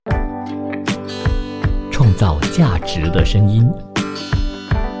造价值的声音。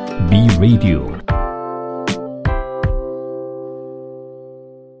B Radio。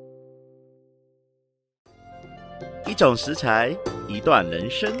一种食材，一段人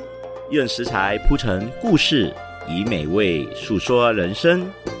生，用食材铺成故事，以美味诉说人生。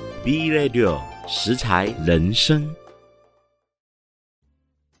B Radio 食材人生。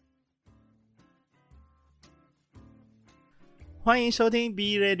欢迎收听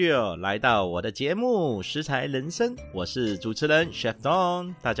B Radio， 来到我的节目食材人生，我是主持人 Chef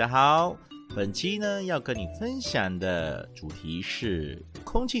Don， 大家好。本期呢要跟你分享的主题是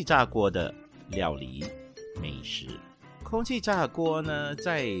空气炸锅的料理美食。空气炸锅呢，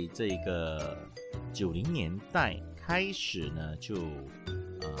在这个90年代开始呢，就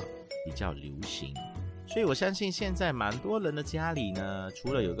比较流行，所以我相信现在蛮多人的家里呢，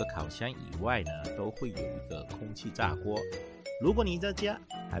除了有个烤箱以外呢，都会有一个空气炸锅。如果你在家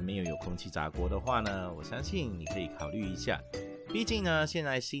还没有空气炸锅的话呢，我相信你可以考虑一下。毕竟呢，现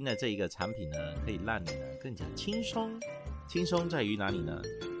在新的这一个产品呢，可以让你呢更加轻松。轻松在于哪里呢？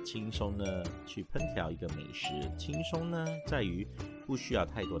轻松呢去烹调一个美食，轻松呢在于不需要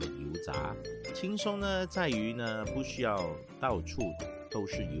太多的油炸，轻松呢在于呢不需要到处都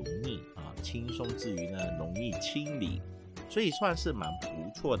是油腻啊，轻松之余呢容易清理，所以算是蛮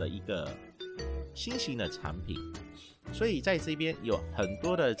不错的一个新型的产品。所以在这边有很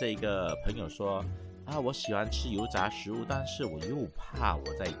多的这个朋友说啊，我喜欢吃油炸食物，但是我又怕我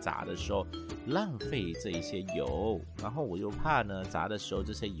在炸的时候浪费这一些油，然后我又怕呢炸的时候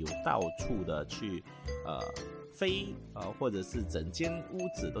这些油到处的去飞或者是整间屋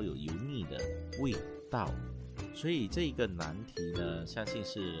子都有油腻的味道。所以这个难题呢，相信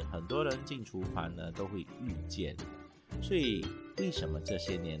是很多人进厨房呢都会遇见。所以为什么这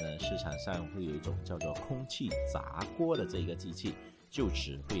些年呢，市场上会有一种叫做空气炸锅的这个机器就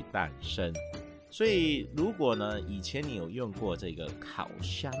此会诞生。所以如果呢以前你有用过这个烤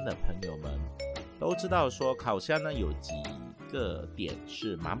箱的朋友们都知道说，烤箱呢有几个点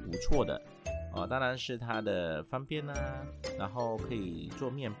是蛮不错的当然是它的方便啦，然后可以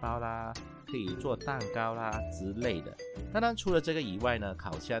做面包啦，可以做蛋糕啦之类的。当然除了这个以外呢，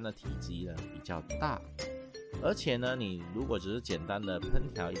烤箱的体积呢比较大，而且呢你如果只是简单的烹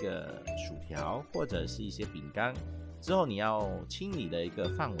调一个薯条或者是一些饼干之后，你要清理的一个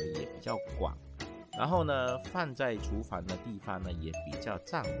范围也比较广，然后呢放在厨房的地方呢也比较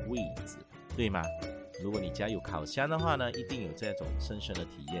占位置，对吗？如果你家有烤箱的话呢，一定有这种深深的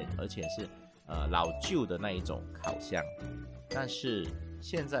体验，而且是老旧的那一种烤箱。但是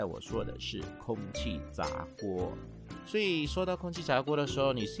现在我说的是空气炸锅，所以说到空气炸锅的时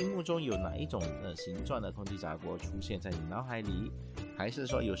候，你心目中有哪一种形状的空气炸锅出现在你脑海里？还是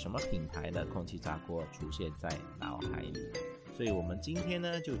说有什么品牌的空气炸锅出现在脑海里？所以我们今天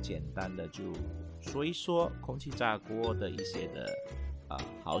呢就简单的就说一说空气炸锅的一些的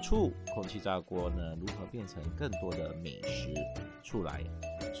好处，空气炸锅呢如何变成更多的美食出来。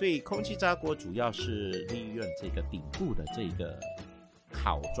所以空气炸锅主要是利用这个顶部的这个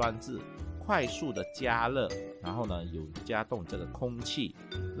烤装置快速的加热，然后呢有加动这个空气，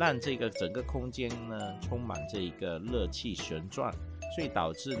让这个整个空间呢充满这个热气旋转，所以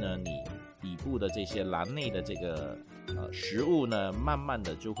导致呢你底部的这些栏内的这个食物呢慢慢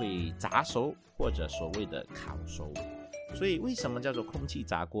的就会炸熟，或者所谓的烤熟。所以为什么叫做空气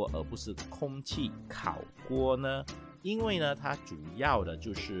炸锅而不是空气烤锅呢？因为呢它主要的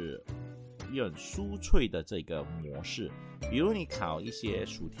就是用酥脆的这个模式，比如你烤一些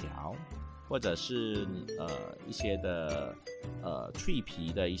薯条，或者是一些的脆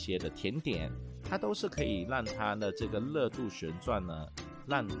皮的一些的甜点，它都是可以让它的这个热度旋转呢，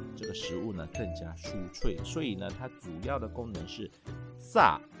让这个食物呢更加酥脆。所以呢它主要的功能是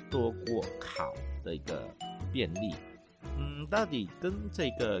炸多过烤的一个便利。到底跟这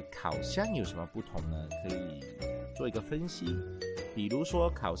个烤箱有什么不同呢？可以做一个分析。比如说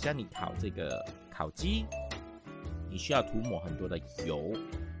烤箱你烤这个烤鸡，你需要涂抹很多的油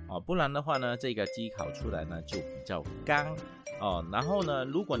不然的话呢这个鸡烤出来呢就比较干然后呢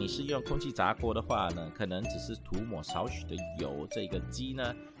如果你是用空气炸锅的话呢，可能只是涂抹少许的油，这个鸡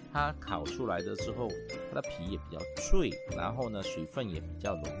呢它烤出来的时候它的皮也比较脆，然后呢水分也比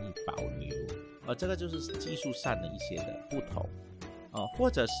较容易保留这个就是技术上的一些的不同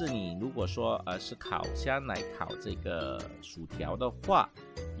或者是你如果说是烤箱来烤这个薯条的话，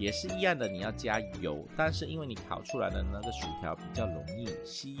也是一样的，你要加油，但是因为你烤出来的那个薯条比较容易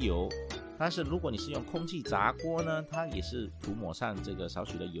吸油。但是如果你是用空气炸锅呢，它也是涂抹上这个少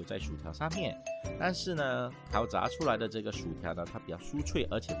许的油在薯条上面，但是呢烤炸出来的这个薯条呢它比较酥脆，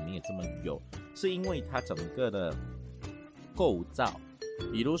而且没有这么油，是因为它整个的构造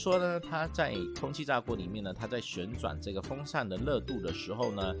比如说呢，它在空气炸锅里面呢，它在旋转这个风扇的热度的时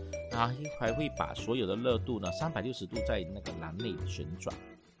候呢，它还会把所有的热度呢360度在那个篮内旋转。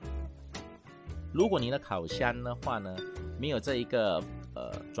如果你的烤箱的话呢，没有这一个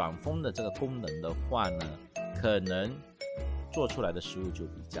转风的这个功能的话呢，可能做出来的食物就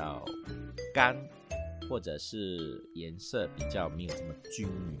比较干，或者是颜色比较没有这么均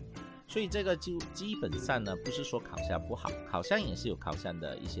匀。所以这个就基本上呢，不是说烤箱不好，烤箱也是有烤箱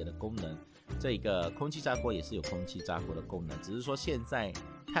的一些的功能，这个空气炸锅也是有空气炸锅的功能，只是说现在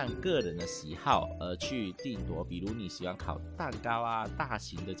看个人的喜好而去定夺。比如你喜欢烤蛋糕啊，大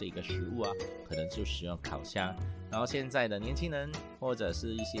型的这个食物啊，可能就使用烤箱。然后现在的年轻人或者是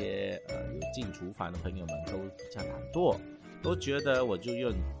一些有进厨房的朋友们都比较懒惰，都觉得我就用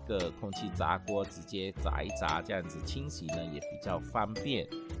一个空气炸锅直接炸一炸，这样子清洗呢也比较方便，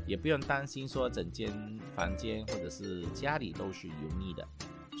也不用担心说整间房间或者是家里都是油腻的。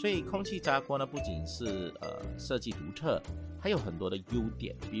所以空气炸锅呢不仅是设计独特，还有很多的优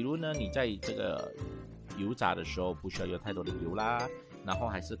点。比如呢，你在这个油炸的时候不需要用太多的油啦，然后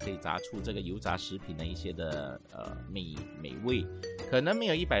还是可以炸出这个油炸食品的一些的美味，可能没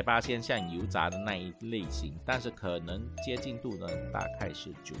有180%像油炸的那一类型，但是可能接近度呢大概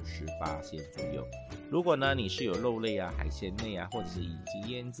是98%左右。如果呢你是有肉类啊、海鲜类啊，或者是已经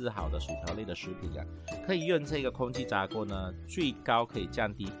腌制好的薯条类的食品啊，可以用这个空气炸锅呢，最高可以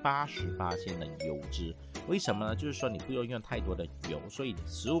降低80%的油脂。为什么呢？就是说你不用太多的油，所以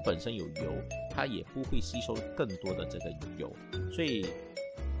食物本身有油，它也不会吸收更多的这个油。所以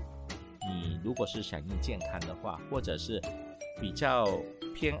你如果是想要健康的话，或者是比较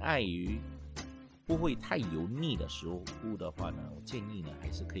偏爱于不会太油腻的食物的话呢，我建议呢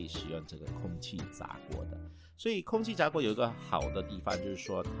还是可以使用这个空气炸锅的。所以空气炸锅有一个好的地方，就是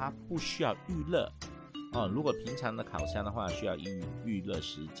说它不需要预热。如果平常的烤箱的话需要预热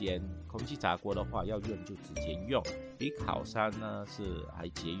时间，空气炸锅的话要用就直接用，比烤箱呢是还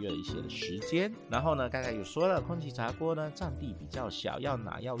节约了一些的时间。然后呢，刚才有说了，空气炸锅呢占地比较小，要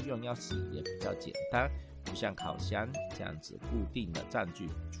拿要用要洗也比较简单，不像烤箱这样子固定的占据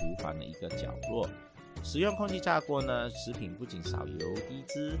厨房的一个角落。使用空气炸锅呢，食品不仅少油低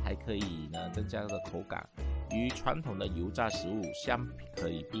脂，还可以呢增加的口感，与传统的油炸食物相可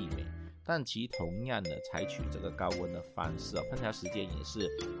以避免。但其同样的采取这个高温的方式，烹调时间也是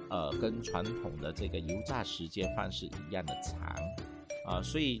跟传统的这个油炸时间方式一样的长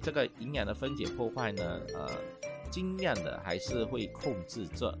所以这个营养的分解破坏呢尽量的还是会控制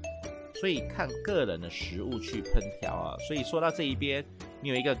着，所以看个人的食物去烹调所以说到这一边，你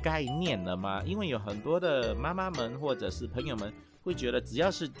有一个概念了吗？因为有很多的妈妈们或者是朋友们会觉得只要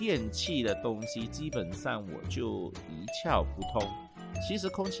是电器的东西，基本上我就一窍不通。其实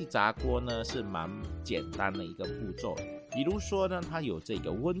空气炸锅呢是蛮简单的一个步骤，比如说呢，它有这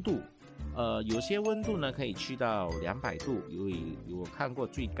个温度，有些温度呢可以去到200度，有看过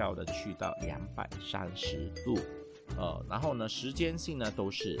最高的去到230度，然后呢时间性呢都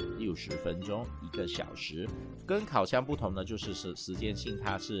是60分钟1个小时，跟烤箱不同的就是时间性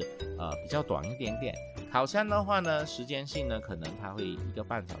它是比较短一点点，烤箱的话呢时间性呢可能它会1个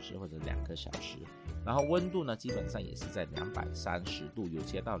半小时或者2个小时。然后温度呢基本上也是在230度，有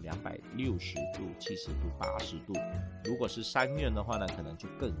些到260度、70度、80度，如果是3院的话呢可能就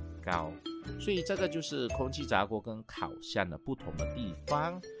更高。所以这个就是空气炸锅跟烤箱的不同的地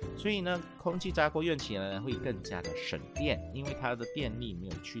方。所以呢空气炸锅用起来会更加的省电，因为它的电力没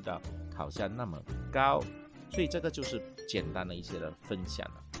有去到烤箱那么高。所以这个就是简单的一些的分享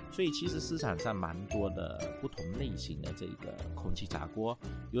了。所以其实市场上蛮多的不同类型的这个空气炸锅，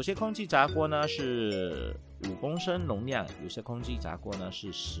有些空气炸锅呢是5公升容量，有些空气炸锅呢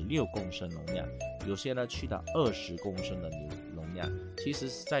是16公升容量，有些呢去到20公升的容量。其实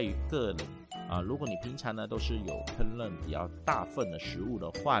是在于个人如果你平常呢都是有烹饪比较大份的食物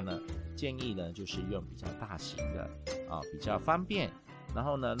的话呢，建议呢就是用比较大型的比较方便。然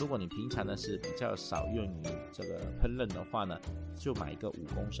后呢，如果你平常呢是比较少用于这个烹饪的话呢，就买一个5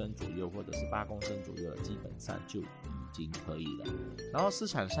公升左右或者是8公升左右的，基本上就已经可以了。然后市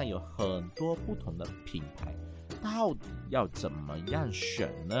场上有很多不同的品牌，到底要怎么样选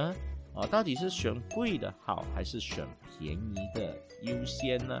呢？到底是选贵的好，还是选便宜的优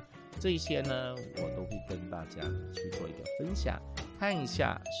先呢？这些呢，我都会跟大家去做一个分享，看一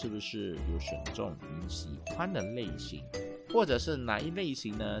下是不是有选中你喜欢的类型。或者是哪一类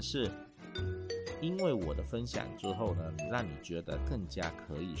型呢是因为我的分享之后呢让你觉得更加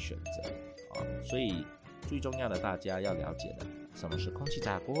可以选择所以最重要的大家要了解的，什么是空气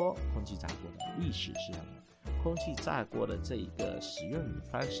炸锅，空气炸锅的历史是什么，空气炸锅的这一个使用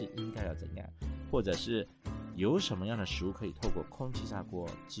方式应该要怎样，或者是有什么样的食物可以透过空气炸锅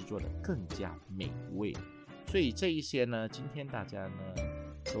制作的更加美味。所以这一些呢，今天大家呢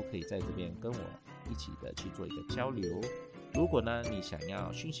都可以在这边跟我一起的去做一个交流。如果呢你想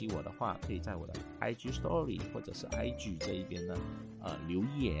要讯息我的话，可以在我的 IG Story 或者是 IG 这一边呢留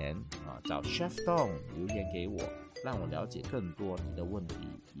言找 Chef Don 留言给我，让我了解更多你的问题，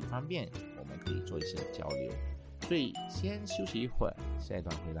以方便我们可以做一些交流。所以先休息一会儿，下一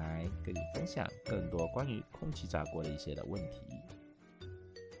段回来跟你分享更多关于空气炸锅的一些的问题。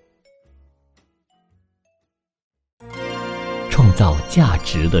创造价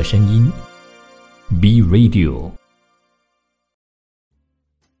值的声音 B Radio。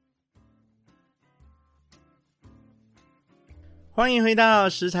欢迎回到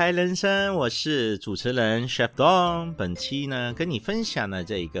食材人生，我是主持人 Chef Don。 本期呢跟你分享的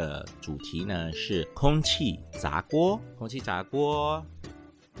这个主题呢是空气炸锅。空气炸锅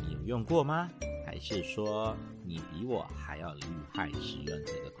你有用过吗？还是说你比我还要厉害使用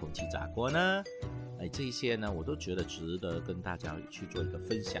这个空气炸锅呢？这一些呢我都觉得值得跟大家去做一个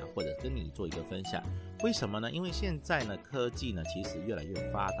分享，或者跟你做一个分享。为什么呢？因为现在呢科技呢其实越来越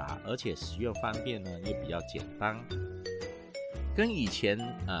发达，而且使用方便呢也比较简单。跟以前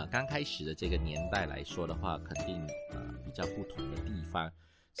刚开始的这个年代来说的话，肯定比较不同的地方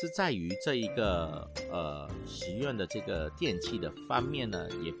是在于这一个使用的这个电器的方面呢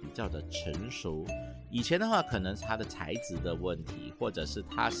也比较的成熟。以前的话可能是它的材质的问题，或者是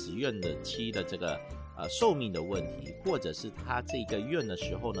它使用的期的这个寿命的问题，或者是它这个用的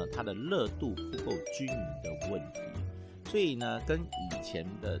时候呢它的热度不够均匀的问题。所以呢跟以前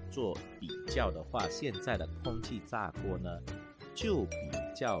的做比较的话，现在的空气炸锅呢就比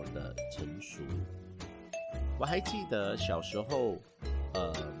较的成熟。我还记得小时候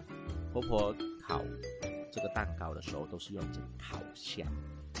婆婆烤这个蛋糕的时候都是用这个烤箱，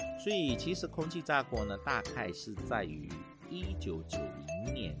所以其实空气炸锅呢大概是在于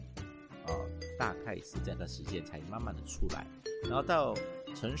1990年大概是这个时间才慢慢的出来，然后到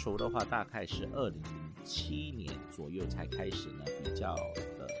成熟的话大概是2007年左右才开始呢比较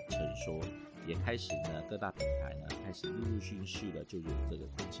的成熟，也开始呢各大品牌呢开始陆陆续续的就有这个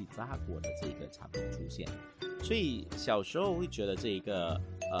空气炸锅的这个产品出现。所以小时候会觉得这个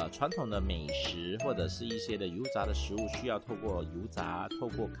传统的美食或者是一些的油炸的食物需要透过油炸，透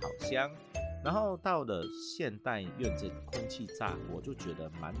过烤箱，然后到了现代用这个空气炸锅就觉得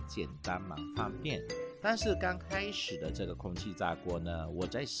蛮简单蛮方便。但是刚开始的这个空气炸锅呢，我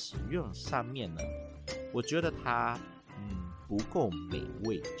在使用上面呢我觉得它不够美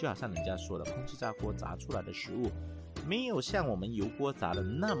味，就好像人家说的空气炸锅炸出来的食物没有像我们油锅炸的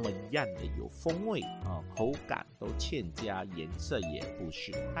那么样的有风味口感都欠佳，颜色也不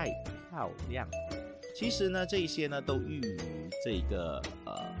是太漂亮。其实呢这些呢都寓于这个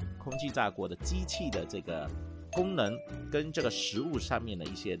空气炸锅的机器的这个功能跟这个食物上面的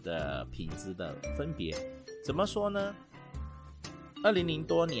一些的品质的分别。怎么说呢？2000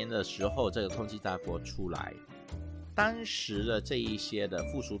多年的时候这个空气炸锅出来，当时的这一些的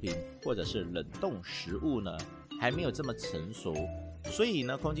附属品或者是冷冻食物呢还没有这么成熟，所以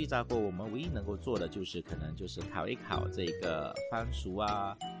呢空气炸锅我们唯一能够做的就是可能就是烤一烤这个番薯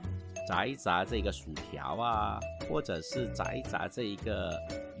啊，炸一炸这个薯条啊，或者是炸一炸这一个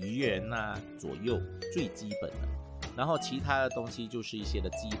鱼圆啊左右，最基本的。然后其他的东西就是一些的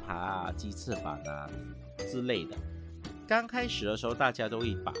鸡扒啊、鸡翅膀啊之类的。刚开始的时候大家都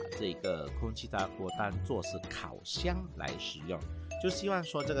会把这个空气炸锅当作是烤箱来使用，就希望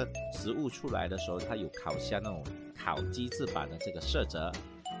说这个食物出来的时候它有烤箱那种烤鸡翅膀的这个色泽，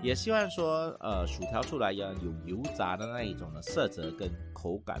也希望说薯条出来有油炸的那一种的色泽跟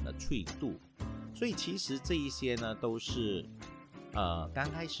口感的脆度。所以其实这一些呢都是刚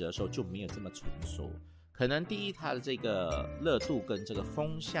开始的时候就没有这么成熟。可能第一它的这个热度跟这个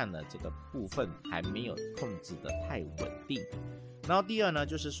风向的这个部分还没有控制的太稳定，然后第二呢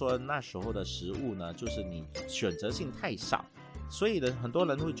就是说那时候的食物呢就是你选择性太少，所以呢很多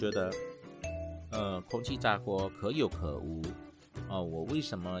人会觉得空气炸锅可有可无我为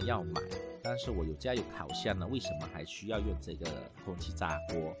什么要买？但是我有家有烤箱呢，为什么还需要用这个空气炸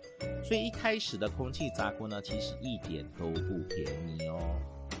锅？所以一开始的空气炸锅呢其实一点都不便宜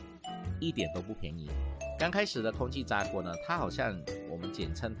一点都不便宜。刚开始的空气炸锅呢，它好像我们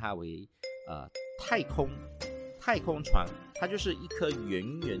简称它为太空船，它就是一颗圆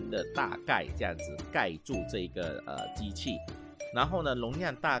圆的大盖这样子盖住这个机器，然后呢容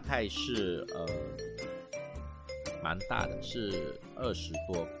量大概是蛮大的，是20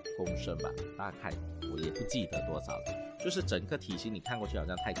多公升吧，大概我也不记得多少了，就是整个体型你看过去好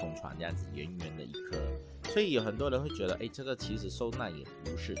像太空船这样子圆圆的一颗。所以有很多人会觉得这个其实收纳也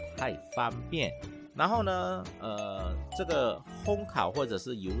不是太方便，然后呢，这个烘烤或者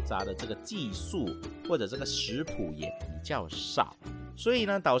是油炸的这个技术或者这个食谱也比较少，所以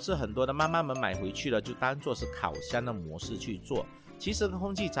呢，导致很多的妈妈们买回去了就当做是烤箱的模式去做。其实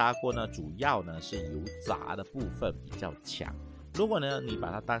空气炸锅呢，主要呢是油炸的部分比较强。如果呢你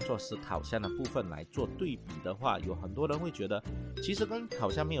把它当作是烤箱的部分来做对比的话，有很多人会觉得其实跟烤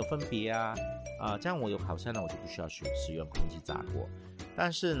箱没有分别啊，这样我有烤箱呢，我就不需要使用空气炸锅。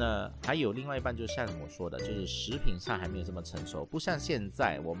但是呢，还有另外一半，就像我说的，就是食品上还没有这么成熟，不像现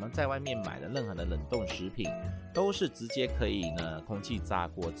在我们在外面买的任何的冷冻食品，都是直接可以呢空气炸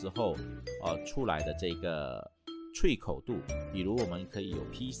锅之后，出来的这个脆口度，比如我们可以有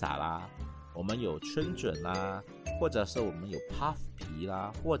披萨啦，我们有春卷啦，或者是我们有 puff 皮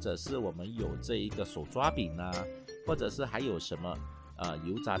啦，或者是我们有这一个手抓饼啦，或者是还有什么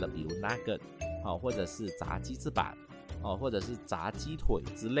油炸的，比如 nugget 或者是炸鸡翅膀或者是炸鸡腿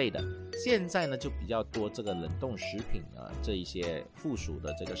之类的。现在呢就比较多这个冷冻食品这一些附属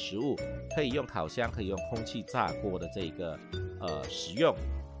的这个食物，可以用烤箱，可以用空气炸锅的这个使用，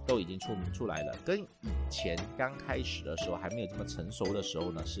都已经出来了。跟以前刚开始的时候还没有这么成熟的时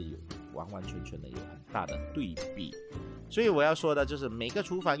候呢，是有完完全全的有很大的对比。所以我要说的就是每个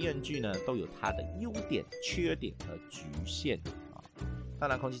厨房用具呢都有它的优点、缺点和局限当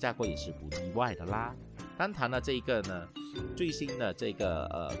然空气炸锅也是不例外的啦。单谈了这个呢，最新的这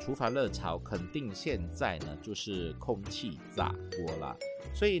个厨房热潮，肯定现在呢就是空气炸锅啦。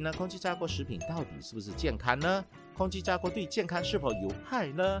所以呢，空气炸锅食品到底是不是健康呢？空气炸锅对健康是否有害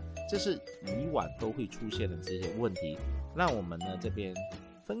呢？这是以往都会出现的这些问题。让我们呢这边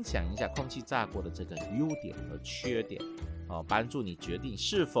分享一下空气炸锅的这个优点和缺点帮助你决定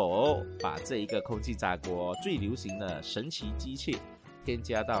是否把这一个空气炸锅最流行的神奇机器添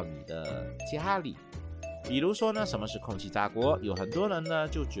加到你的家里。比如说呢，什么是空气炸锅？有很多人呢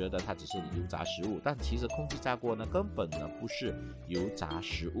就觉得它只是油炸食物，但其实空气炸锅呢根本呢不是油炸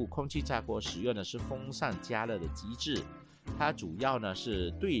食物。空气炸锅使用的是风扇加热的机制，它主要呢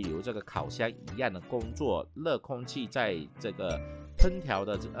是对流这个烤箱一样的工作，热空气在这个烹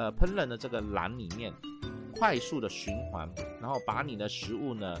饪的这个篮里面快速的循环，然后把你的食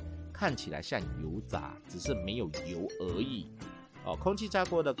物呢看起来像油炸，只是没有油而已。空气炸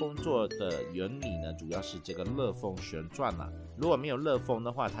锅的工作的原理呢，主要是这个热风旋转如果没有热风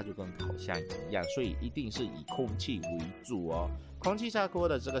的话，它就跟烤箱一样，所以一定是以空气为主空气炸锅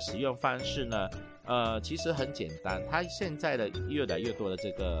的这个使用方式呢，其实很简单。它现在的越来越多的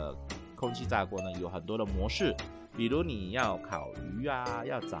这个空气炸锅呢，有很多的模式。比如你要烤鱼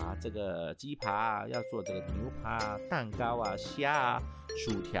要炸这个鸡扒要做这个牛扒蛋糕虾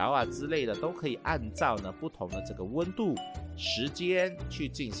薯条之类的，都可以按照呢不同的这个温度时间去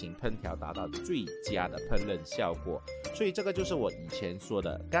进行烹调，达到最佳的烹饪效果。所以这个就是我以前说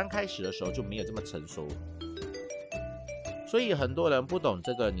的，刚开始的时候就没有这么成熟，所以很多人不懂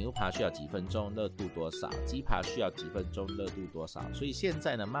这个牛扒需要几分钟热度多少，鸡扒需要几分钟热度多少。所以现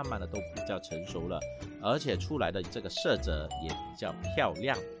在呢慢慢的都比较成熟了，而且出来的这个色泽也比较漂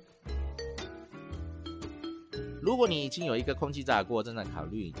亮。如果你已经有一个空气炸锅，正在考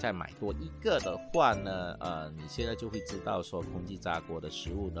虑再买多一个的话呢，你现在就会知道说空气炸锅的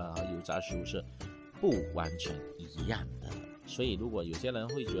食物呢和油炸食物是不完全一样的。所以如果有些人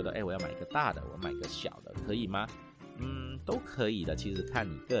会觉得我要买一个大的，我买一个小的，可以吗？都可以的，其实看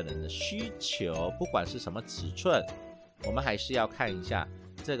你个人的需求，不管是什么尺寸，我们还是要看一下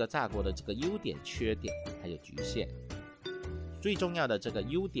这个炸锅的这个优点、缺点还有局限。最重要的这个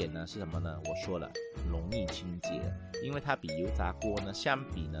优点呢是什么呢？我说了，容易清洁，因为它比油炸锅呢相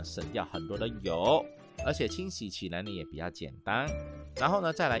比呢省掉很多的油，而且清洗起来呢也比较简单。然后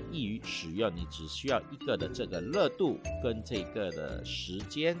呢再来易于使用，你只需要一个的这个热度跟这个的时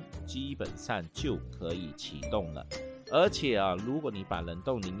间，基本上就可以启动了。而且如果你把冷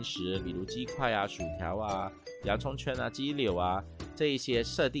冻零食，比如鸡块薯条洋葱圈鸡柳这一些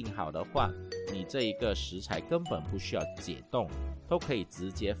设定好的话，你这一个食材根本不需要解冻，都可以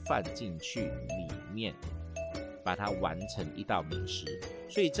直接放进去里面，把它完成一道美食。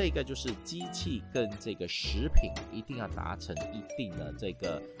所以这个就是机器跟这个食品一定要达成一定的这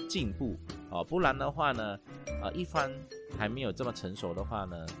个进步不然的话呢一方还没有这么成熟的话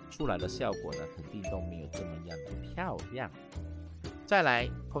呢，出来的效果呢肯定都没有这么样的漂亮。再来，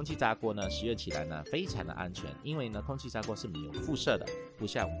空气炸锅呢使用起来呢非常的安全，因为呢空气炸锅是没有辐射的，不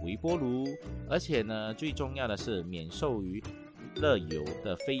像微波炉，而且呢最重要的是免受于热油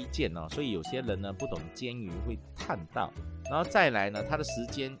的飞溅所以有些人呢不懂煎鱼会烫到。然后再来呢，它的时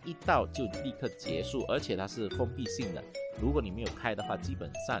间一到就立刻结束，而且它是封闭性的，如果你没有开的话，基本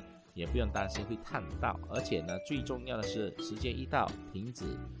上也不用担心会烫到，而且呢，最重要的是时间一到停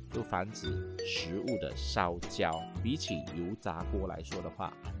止，就防止食物的烧焦，比起油炸锅来说的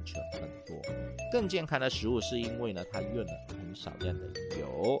话安全很多。更健康的食物是因为呢它用了很少量的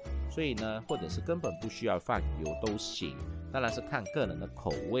油，所以呢或者是根本不需要放油都行，当然是看个人的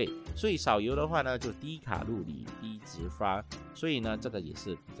口味。所以少油的话呢就低卡路里低脂肪，所以呢这个也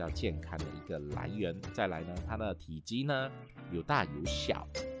是比较健康的一个来源。再来呢它的体积呢有大有小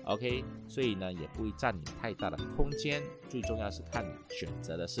，OK， 所以呢也不会占你太大的空间，最重要是看你选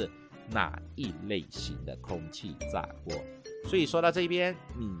择的是哪一类型的空气炸锅。所以说到这边，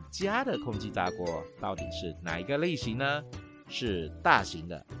你家的空气炸锅到底是哪一个类型呢？是大型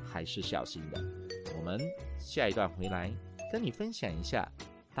的还是小型的？我们下一段回来跟你分享一下，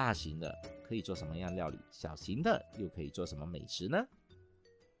大型的可以做什么样料理，小型的又可以做什么美食呢？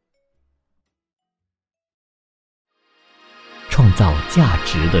创造价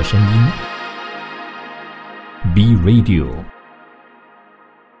值的声音 ，B Radio。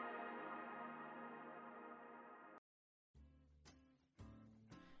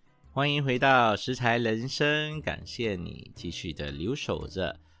欢迎回到食材人生，感谢你继续的留守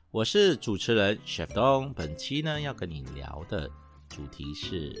着，我是主持人 Chef Dong。本期呢要跟你聊的主题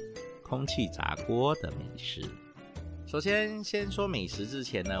是空气炸锅的美食。首先说美食之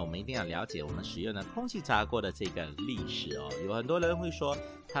前呢，我们一定要了解我们使用的空气炸锅的这个历史哦。有很多人会说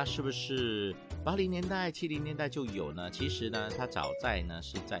它是不是80年代70年代就有呢？其实呢它早在呢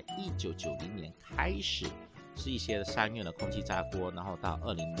是在1990年开始是一些商用的空气炸锅，然后到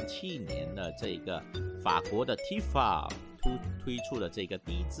2007年的这个法国的 Tefal 推出了这个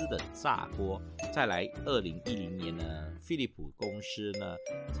低脂的炸锅，再来2010年呢飞利浦公司呢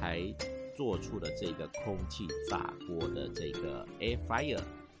才做出了这个空气炸锅的这个 Air Fryer，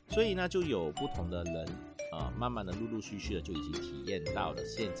 所以呢就有不同的人慢慢的陆陆续续的就已经体验到了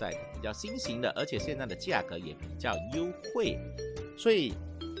现在的比较新型的，而且现在的价格也比较优惠。所以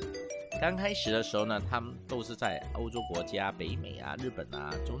刚开始的时候呢，他们都是在欧洲国家、北美啊、日本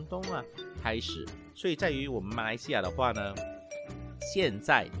啊、中东啊开始，所以在于我们马来西亚的话呢，现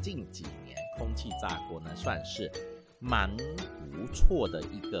在近几年空气炸锅呢算是蛮不错的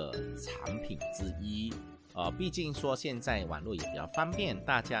一个产品之一。毕竟说现在网络也比较方便，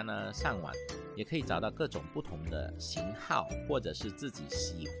大家呢上网也可以找到各种不同的型号，或者是自己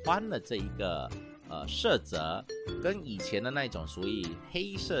喜欢的这一个色泽，跟以前的那种属于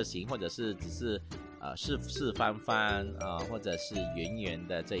黑色型，或者是只是四方方或者是圆圆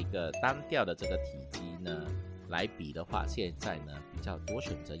的这个单调的这个体积呢来比的话，现在呢比较多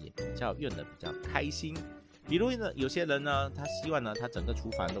选择，也比较用的比较开心。比如呢有些人呢他希望呢他整个厨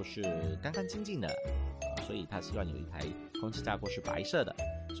房都是干干净净的，所以他希望有一台空气炸锅是白色的。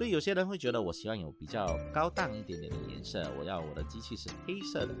所以有些人会觉得我希望有比较高档一点点的颜色，我要我的机器是黑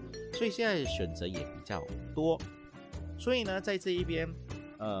色的，所以现在选择也比较多。所以呢在这一边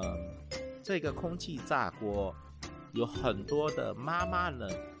这个空气炸锅有很多的妈妈呢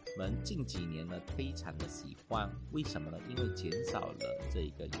们近几年呢非常的喜欢，为什么呢？因为减少了这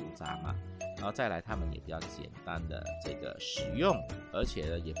个油炸嘛，然后再来他们也比较简单的这个使用，而且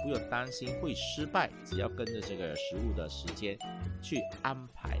呢也不用担心会失败，只要跟着这个食物的时间去安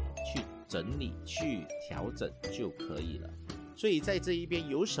排、去整理、去调整就可以了。所以在这一边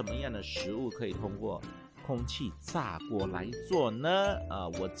有什么样的食物可以通过空气炸锅来做呢？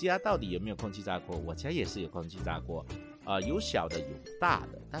我家到底有没有空气炸锅？我家也是有空气炸锅，有小的有大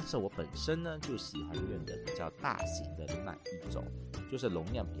的，但是我本身呢就喜欢用的比较大型的那一种，就是容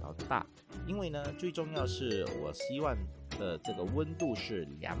量比较大。因为呢最重要是我希望的这个温度是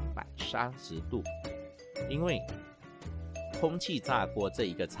230度，因为空气炸锅这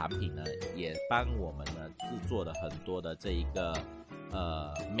一个产品呢也帮我们呢制作了很多的这一个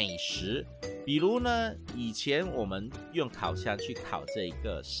美食。比如呢以前我们用烤箱去烤这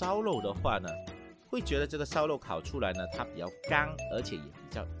个烧肉的话呢，会觉得这个烧肉烤出来呢它比较干，而且也比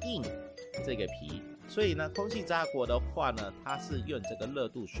较硬这个皮，所以呢空气炸锅的话呢它是用这个热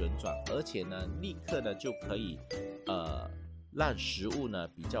度旋转，而且呢立刻呢就可以让食物呢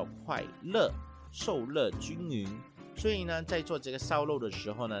比较快热，受热均匀。所以呢在做这个烧肉的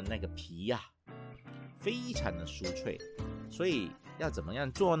时候呢，那个皮非常的酥脆。所以要怎么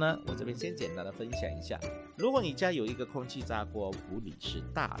样做呢？我这边先简单的分享一下。如果你家有一个空气炸锅，不理是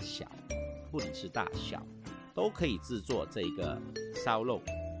大小都可以制作这个烧肉。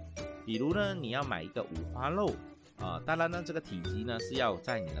比如呢你要买一个五花肉当然呢这个体积呢是要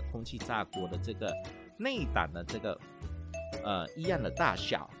在你的空气炸锅的这个内胆的这个一样的大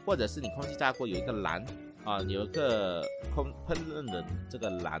小，或者是你空气炸锅有一个篮有一个烹饪的这个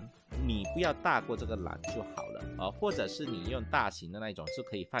篮，你不要大过这个篮就好了或者是你用大型的那种是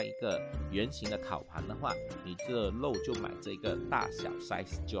可以放一个圆形的烤盘的话，你这肉就买这个大小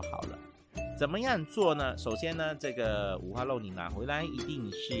size 就好了。怎么样做呢？首先呢，这个五花肉你拿回来一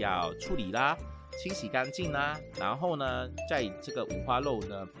定是要处理啦，清洗干净啦，然后呢，在这个五花肉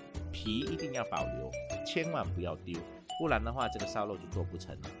呢皮一定要保留，千万不要丢，不然的话这个烧肉就做不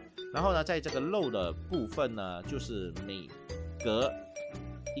成了。然后呢，在这个肉的部分呢，就是每隔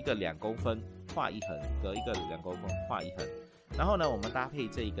一个2公分画一横，隔一个2公分画一横。然后呢，我们搭配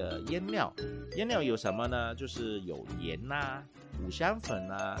这个腌料，腌料有什么呢？就是有盐啊、五香粉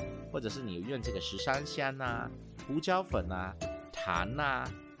啊，或者是你用这个13香啊、胡椒粉啊、糖啊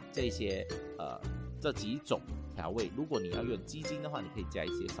这些这几种调味。如果你要用鸡精的话，你可以加一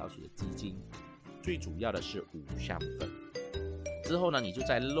些少许的鸡精。最主要的是五香粉。之后呢，你就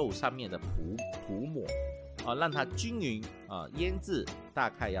在肉上面的涂抹让它均匀腌制大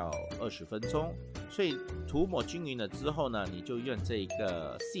概要20分钟。所以涂抹均匀了之后呢，你就用这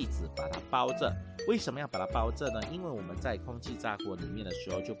个锡纸把它包着。为什么要把它包着呢？因为我们在空气炸锅里面的时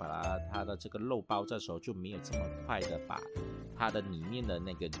候，就把它的这个肉包着的时候，就没有这么快的把它的里面的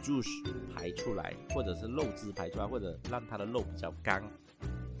那个 juice 排出来，或者是肉汁排出来，或者让它的肉比较干。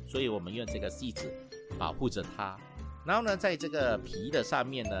所以我们用这个锡纸保护着它。然后呢，在这个皮的上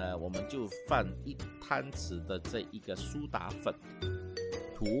面呢，我们就放1汤匙的这一个苏打粉，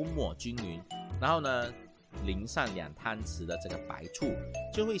涂抹均匀。然后呢，淋上2汤匙的这个白醋，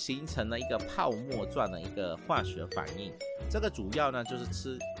就会形成了一个泡沫状的一个化学反应。这个主要呢就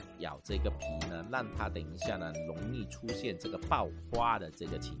是咬这个皮呢，让它等一下呢容易出现这个爆花的这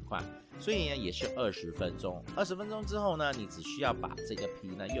个情况。所以呢也是20分钟。20分钟之后呢，你只需要把这个皮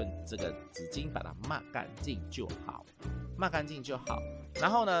呢用这个纸巾把它抹干净就好，抹干净就好。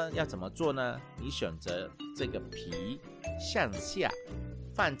然后呢，要怎么做呢？你选择这个皮向下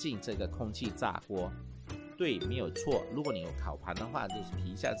放进这个空气炸锅，对，没有错。如果你有烤盘的话，就是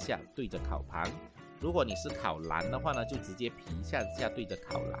皮向下对着烤盘；如果你是烤篮的话呢，就直接皮向下对着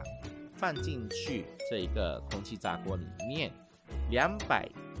烤篮，放进去这个空气炸锅里面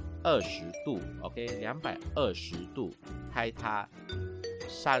，220度 ，OK，220度，开它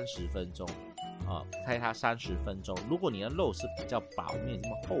30分钟。开它30分钟。如果你的肉是比较薄，没有这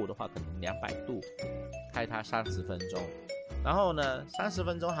么厚的话，可能200度，开它30分钟。然后呢，30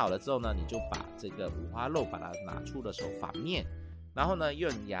分钟好了之后呢，你就把这个五花肉把它拿出的时候反面，然后呢用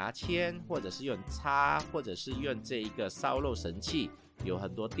牙签或者是用叉，或者是用这一个烧肉神器，有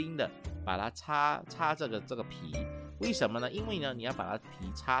很多钉的，把它擦这个皮。为什么呢？因为呢你要把它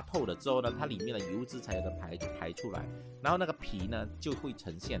皮擦透了之后呢，它里面的油脂才能排出来，然后那个皮呢就会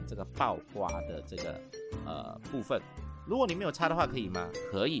呈现这个爆花的这个部分。如果你没有擦的话可以吗？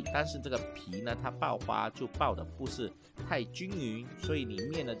可以，但是这个皮呢它爆花就爆的不是太均匀，所以里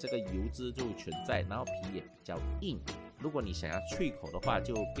面的这个油脂就存在，然后皮也比较硬。如果你想要脆口的话，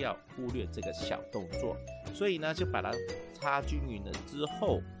就不要忽略这个小动作。所以呢就把它擦均匀了之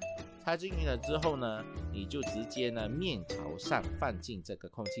后呢，你就直接呢面朝上放进这个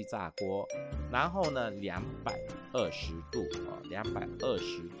空气炸锅，然后呢220度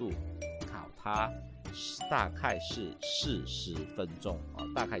220度烤它，大概是40分钟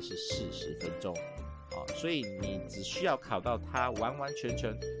所以你只需要烤到它完完全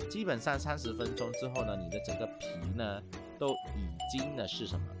全，基本上30分钟之后呢，你的整个皮呢都已经呢是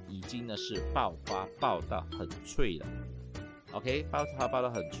什么？已经呢是爆花爆到很脆了。OK， 爆到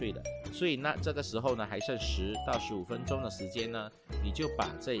很脆的，所以那这个时候呢，还剩10到15分钟的时间呢，你就把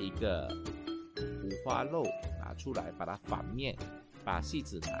这一个五花肉拿出来，把它反面，把锡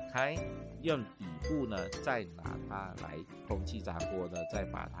纸打开，用底部呢再拿它来空气炸锅呢，再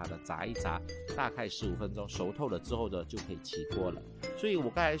把它的炸一炸，大概15分钟熟透了之后呢，就可以起锅了。所以我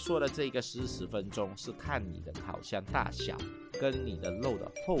刚才说的这个40分钟是看你的烤箱大小跟你的肉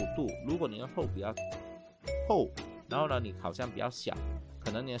的厚度。如果你的肉比较厚，然后呢你烤箱比较小，可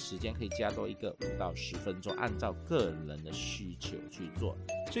能你的时间可以加多一个5到10分钟，按照个人的需求去做。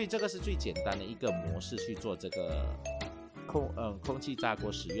所以这个是最简单的一个模式去做这个空气炸锅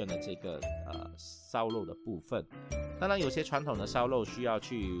使用的这个烧肉的部分。当然有些传统的烧肉需要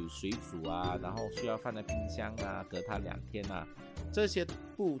去水煮啊，然后需要放在冰箱啊，隔它2天啊，这些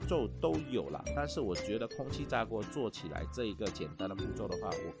步骤都有了。但是我觉得空气炸锅做起来这一个简单的步骤的话，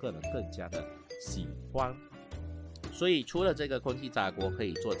我个人更加的喜欢。所以除了这个空气炸锅可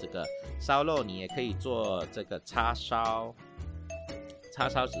以做这个烧肉，你也可以做这个叉烧。叉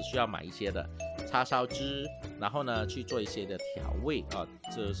烧只需要买一些的叉烧汁，然后呢去做一些的调味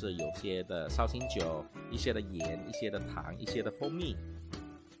就是有些的绍兴酒，一些的盐，一些的糖，一些的蜂蜜，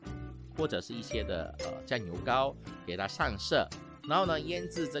或者是一些的酱油膏给它上色，然后呢腌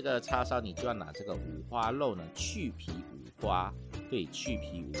制这个叉烧，你就要拿这个五花肉呢去皮五花，对，去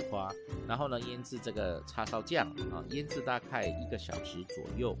皮五花，然后呢腌制这个叉烧酱腌制大概1个小时左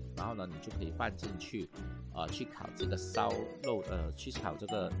右，然后呢你就可以放进去去烤这个烧肉去烤这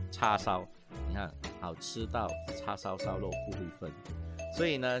个叉烧，你看好吃到叉烧烧肉不会分。所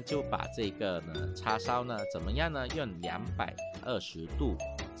以呢就把这个呢叉烧呢怎么样呢，用220度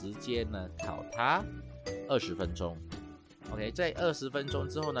直接呢烤它20分钟。OK， 在20分钟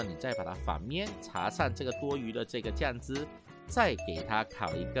之后呢，你再把它反面擦上这个多余的这个酱汁，再给它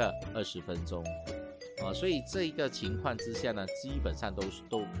烤一个20分钟。所以这一个情况之下呢，基本上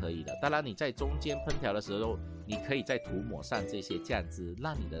都可以的。当然你在中间烹调的时候，你可以再涂抹上这些酱汁，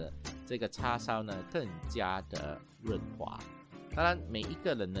让你的这个叉烧呢更加的润滑。当然每一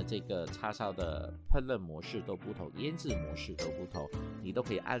个人的这个叉烧的烹饪模式都不同，腌制模式都不同，你都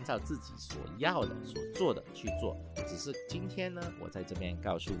可以按照自己所要的所做的去做。只是今天呢，我在这边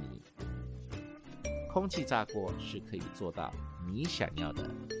告诉你，空气炸锅是可以做到你想要的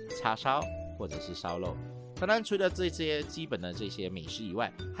叉烧或者是烧肉。当然除了这些基本的这些美食以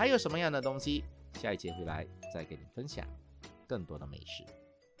外，还有什么样的东西，下一节回来再跟你分享更多的美食。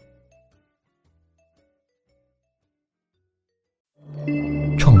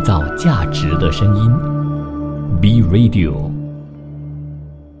创造价值的声音 ，B Radio。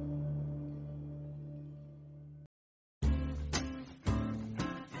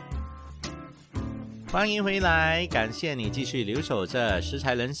欢迎回来，感谢你继续留守着食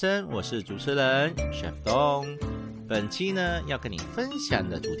材人生，我是主持人 Chef Dong。本期呢要跟你分享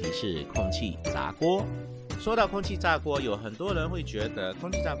的主题是空气炸锅。说到空气炸锅，有很多人会觉得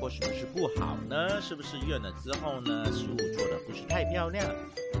空气炸锅是不是不好呢？是不是用了之后呢，食物做的不是太漂亮？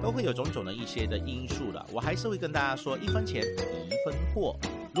都会有种种的一些的因素了。我还是会跟大家说，1分钱1分货。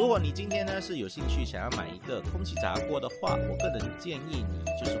如果你今天呢是有兴趣想要买一个空气炸锅的话，我个人建议你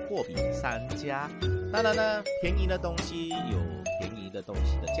就是货比三家。当然呢，便宜的东西有便宜的东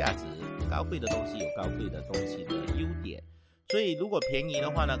西的价值，高贵的东西有高贵的东西的优点。所以如果便宜的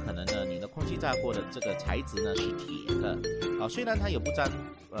话呢，可能呢你的空气炸锅的这个材质呢是铁的虽然它有不粘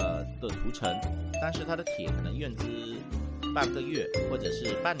的涂层，但是它的铁可能用之半个月或者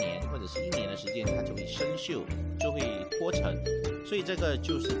是半年或者是1年的时间，它就会生锈，就会脱层。所以这个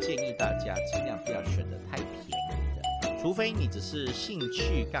就是建议大家尽量不要选择太便宜的，除非你只是兴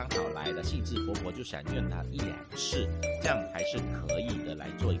趣刚好来的，兴致勃勃就想用它1-2次，这样还是可以的来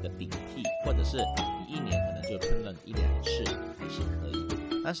做一个顶替，或者是你1年可能就烹饪1-2次还是可以。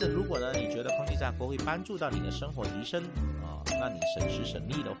但是如果呢你觉得空气炸锅会帮助到你的生活提升那你省时省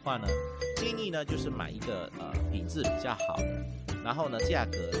力的话呢，建议呢就是买一个品质比较好的，然后呢价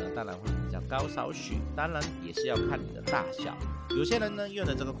格呢当然会比较高少许，当然也是要看你的大小。有些人呢用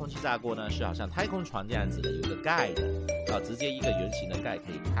的这个空气炸锅呢是好像太空船这样子的，有个盖的直接一个圆形的盖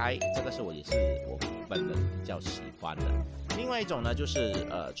可以开，这个是我本人比较喜欢的。另外一种呢就是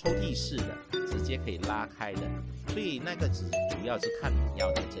抽屉式的，直接可以拉开的，所以那个主要是看你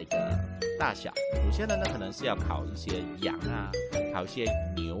要的这个大小。有些人呢可能是要烤一些羊啊，烤一些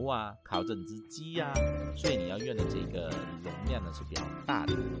牛啊，烤整只鸡啊，所以你要用的这个容量呢是比较大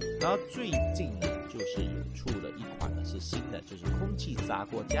的。然后最近呢就是有出了一款呢是新的，就是空气炸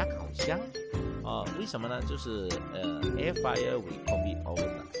锅加烤箱为什么呢？就是 Air Fryer with Combi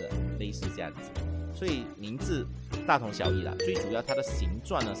Oven 类似这样子，所以名字大同小异啦。最主要它的形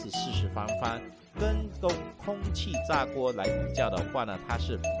状呢是四四方方，跟空气炸锅来比较的话呢，它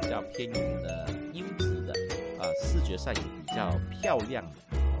是比较偏于的优质的视觉上也比较漂亮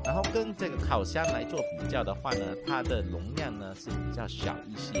的。然后跟这个烤箱来做比较的话呢，它的容量呢是比较小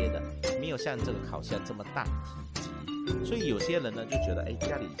一些的，没有像这个烤箱这么大体积。所以有些人呢就觉得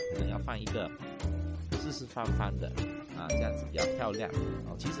家里可能要放一个四四方方的这样子比较漂亮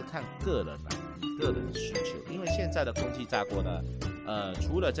其实看个人你个人的需求。因为现在的空气炸锅呢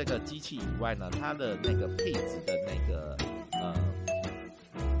除了这个机器以外呢，它的那个配置的那个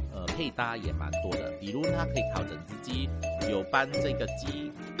配搭也蛮多的，比如它可以烤整只鸡，有帮这个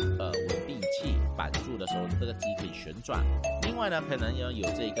鸡稳定器绑住的时候，这个鸡可以旋转。另外呢，可能有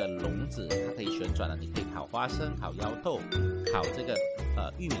这个笼子，它可以旋转的，你可以烤花生、烤腰豆、烤这个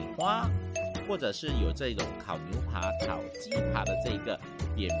玉米花，或者是有这种烤牛扒、烤鸡扒的这个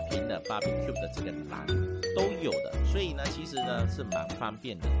扁平的 barbecue 的这个栏都有的。所以呢，其实呢是蛮方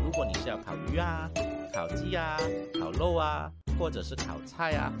便的。如果你是要烤鱼啊、烤鸡啊、烤肉啊，或者是烤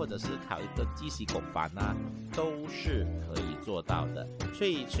菜啊，或者是烤一个鸡翅狗饭啊，都是可以做到的。所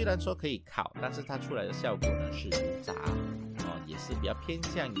以虽然说可以烤，但是它出来的效果呢是油炸也是比较偏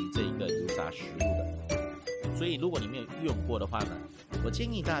向于这个油炸食物的。所以如果你没有用过的话呢，我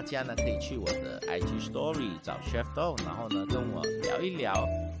建议大家呢可以去我的 IG Story 找 Chef Don， 然后呢跟我聊一聊，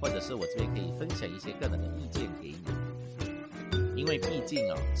或者是我这边可以分享一些个人的意见给你。因为毕竟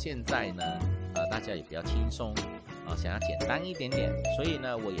现在呢大家也比较轻松想要简单一点点，所以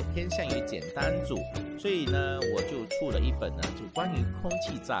呢我也偏向于简单组，所以呢我就出了一本呢就关于空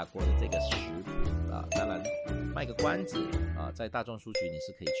气炸锅的这个食谱当然卖个关子在大众书局你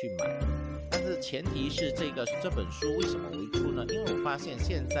是可以去买，但是前提是这本书为什么我会出呢？因为我发现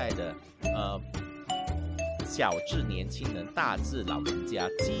现在的小至年轻人，大至老人家，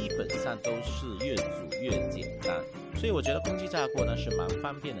基本上都是越煮越简单，所以我觉得空气炸锅呢是蛮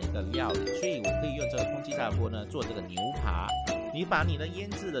方便的一个料理，所以我可以用这个空气炸锅呢做这个牛扒。你把你的腌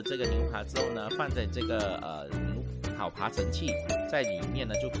制的这个牛扒之后呢，放在这个牛烤扒盛器，在里面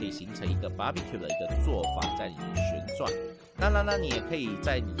呢就可以形成一个 barbecue 的一个做法，在里面旋转。当然了，你也可以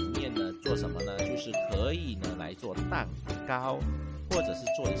在里面呢做什么呢？就是可以呢来做蛋糕，或者是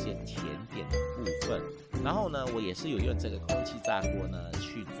做一些甜点的部分。然后呢，我也是有用这个空气炸锅呢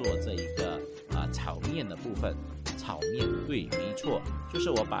去做这一个炒面的部分。炒面，对，没错，就是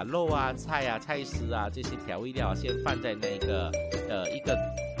我把肉啊、菜啊、菜丝啊这些调味料先放在那个一个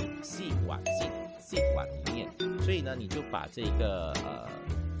细碗里面，所以呢，你就把这个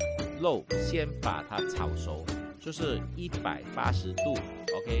肉先把它炒熟，就是180度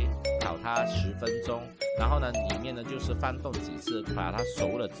 ，OK， 炒它10分钟，然后呢，里面呢就是翻动几次，把它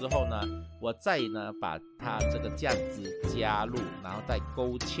熟了之后呢，我再呢把它这个酱汁加入，然后再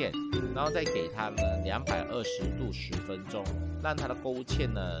勾芡，然后再给它呢220度10分钟，让它的勾芡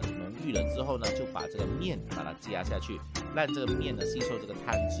呢浓郁了之后呢，就把这个面把它加下去，让这个面呢吸收这个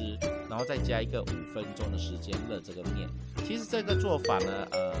汤汁，然后再加一个5分钟的时间热这个面。其实这个做法呢，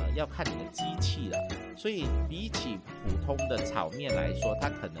要看你的机器了，所以比起普通的炒面来说，它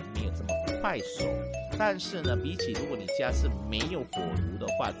可能没有这么快熟。但是呢，比起如果你家是没有火炉的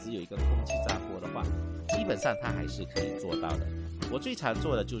话，只有一个空气炸锅的话，基本上它还是可以做到的。我最常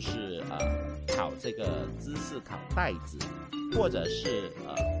做的就是烤这个芝士烤带子，或者是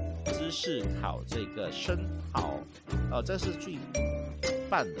芝士烤这个生蚝，这是最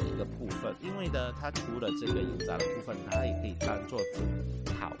棒的一个部分，因为呢，它除了这个油炸的部分，它也可以当做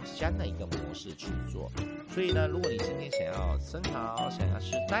烤箱的一个模式去做。所以呢，如果你今天想要生蚝，想要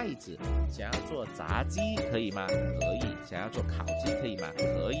吃带子，想要做炸鸡，可以吗？可以。想要做烤鸡，可以吗？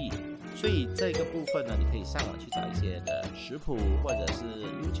可以。所以这个部分呢，你可以上网去找一些的食谱，或者是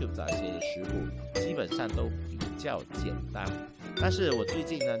YouTube 找一些的食谱，基本上都比较简单。但是我最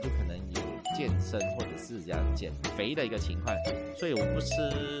近呢，就可能有健身或者是这样减肥的一个情况，所以我不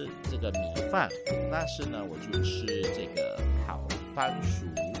吃这个米饭，但是呢，我就吃这个烤番薯。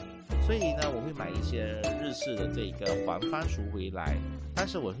所以呢，我会买一些日式的这个黄番薯回来，但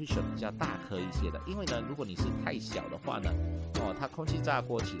是我会选比较大颗一些的，因为呢，如果你是太小的话呢，它空气炸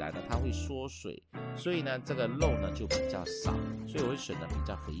锅起来呢，它会缩水，所以呢，这个肉呢就比较少，所以我会选择比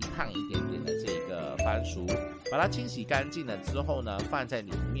较肥胖一点点的这个番薯，把它清洗干净了之后呢，放在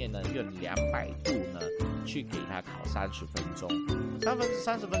里面呢，用200度呢去给它烤30分钟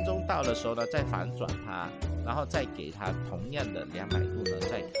，30分钟到的时候呢，再反转它，然后再给它同样的200度呢，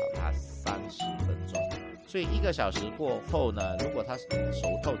再烤它30分钟。所以1个小时过后呢，如果它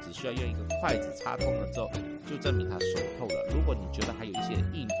熟透，只需要用一个筷子插通了之后，就证明它熟透了。如果你觉得还有一些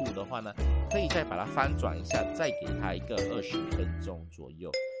硬度的话呢，可以再把它翻转一下，再给它一个20分钟左右。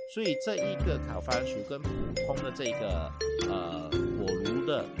所以这一个烤番薯跟普通的这个火炉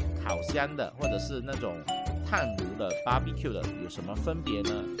的、烤箱的，或者是那种炭炉的 barbecue 的有什么分别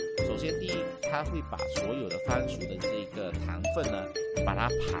呢？首先第一，它会把所有的番薯的这个糖分呢，把它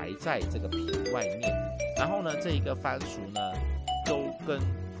排在这个皮外面，然后呢，这一个番薯呢，都跟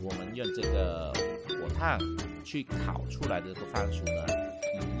我们用这个火炭去烤出来的这个番薯呢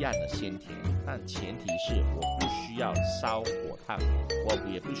一样的鲜甜，但前提是我不需要烧火炭，我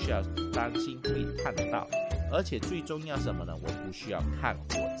也不需要担心会烫到，而且最重要什么呢？我不需要看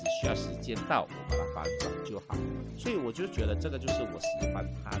火，只需要时间到，我把它翻转就好。所以我就觉得这个就是我喜欢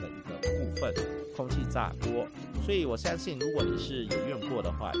它的一个部分，空气炸锅。所以我相信，如果你是有用过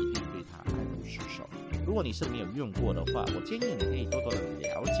的话，一定对它爱不释手。如果你是没有用过的话，我建议你可以多多的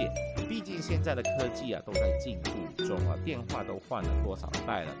了解，毕竟现在的科技都在进步中电话都换了多少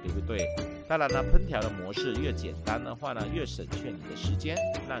代了，对不对？当然呢，烹调的模式越简单的话呢，越省却你的时间，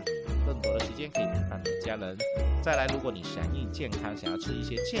让你有更多的时间可以陪伴你的家人。再来，如果你想要健康，想要吃一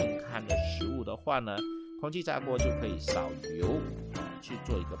些健康的食物的话呢，空气炸锅就可以少油去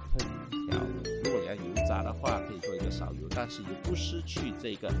做一个烹调。如果你要油炸的话，可以做一个少油，但是又不失去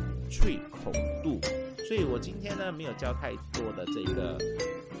这个脆口度。所以我今天呢没有教太多的这个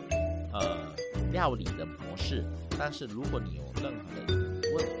料理的模式。但是如果你有任何的疑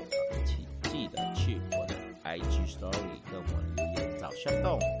问，请记得去我的 IG Story 跟我留言找Chef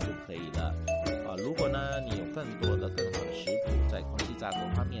Don就可以了。如果呢你有更多的更好的食谱在空气炸锅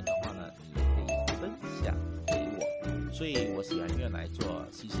方面的话呢，你也可以分享给我。所以我喜欢用来做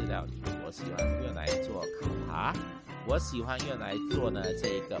西式料理，我喜欢用来做烤扒，我喜欢用来做呢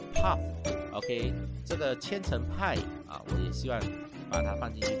这个 puff，OK， 这个千层派我也希望把它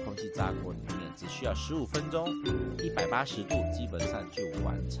放进去空气炸锅里面，只需要15分钟，180度基本上就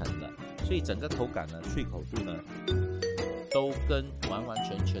完成了。所以整个口感呢，脆口度呢，都跟完完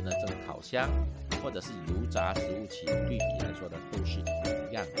全全的这个烤箱或者是油炸食物起对比来说呢，都是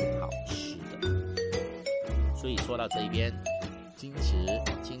一样好吃的。所以说到这一边，今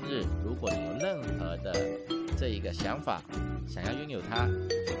日，如果你有任何的这一个想法，想要拥有它，就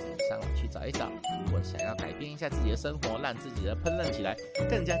自己上网去找一找。如果想要改变一下自己的生活，让自己的烹饪起来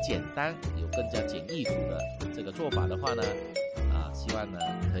更加简单，有更加简易组的这个做法的话呢，希望呢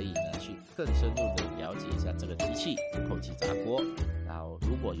可以呢去更深入的了解一下这个机器空气炸锅。然后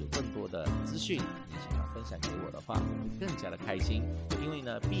如果有更多的资讯你想要分享给我的话，我会更加的开心。因为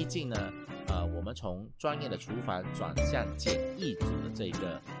呢毕竟呢我们从专业的厨房转向简易组的这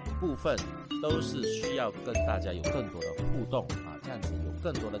个部分，都是需要跟大家有更多的互动这样子有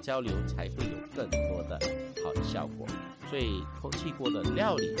更多的交流，才会有更多的好的效果。所以空气锅的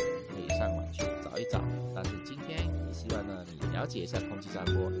料理可以上网去找一找，但是今天也希望呢你了解一下空气炸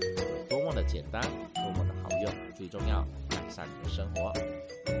锅有多么的简单，多么的好用，最重要改善你的生活。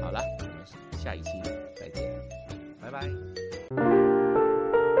好了，我们下一期再见，拜拜。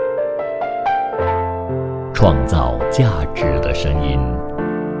创造价值的声音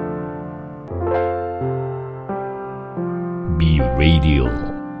 ，Be Radio。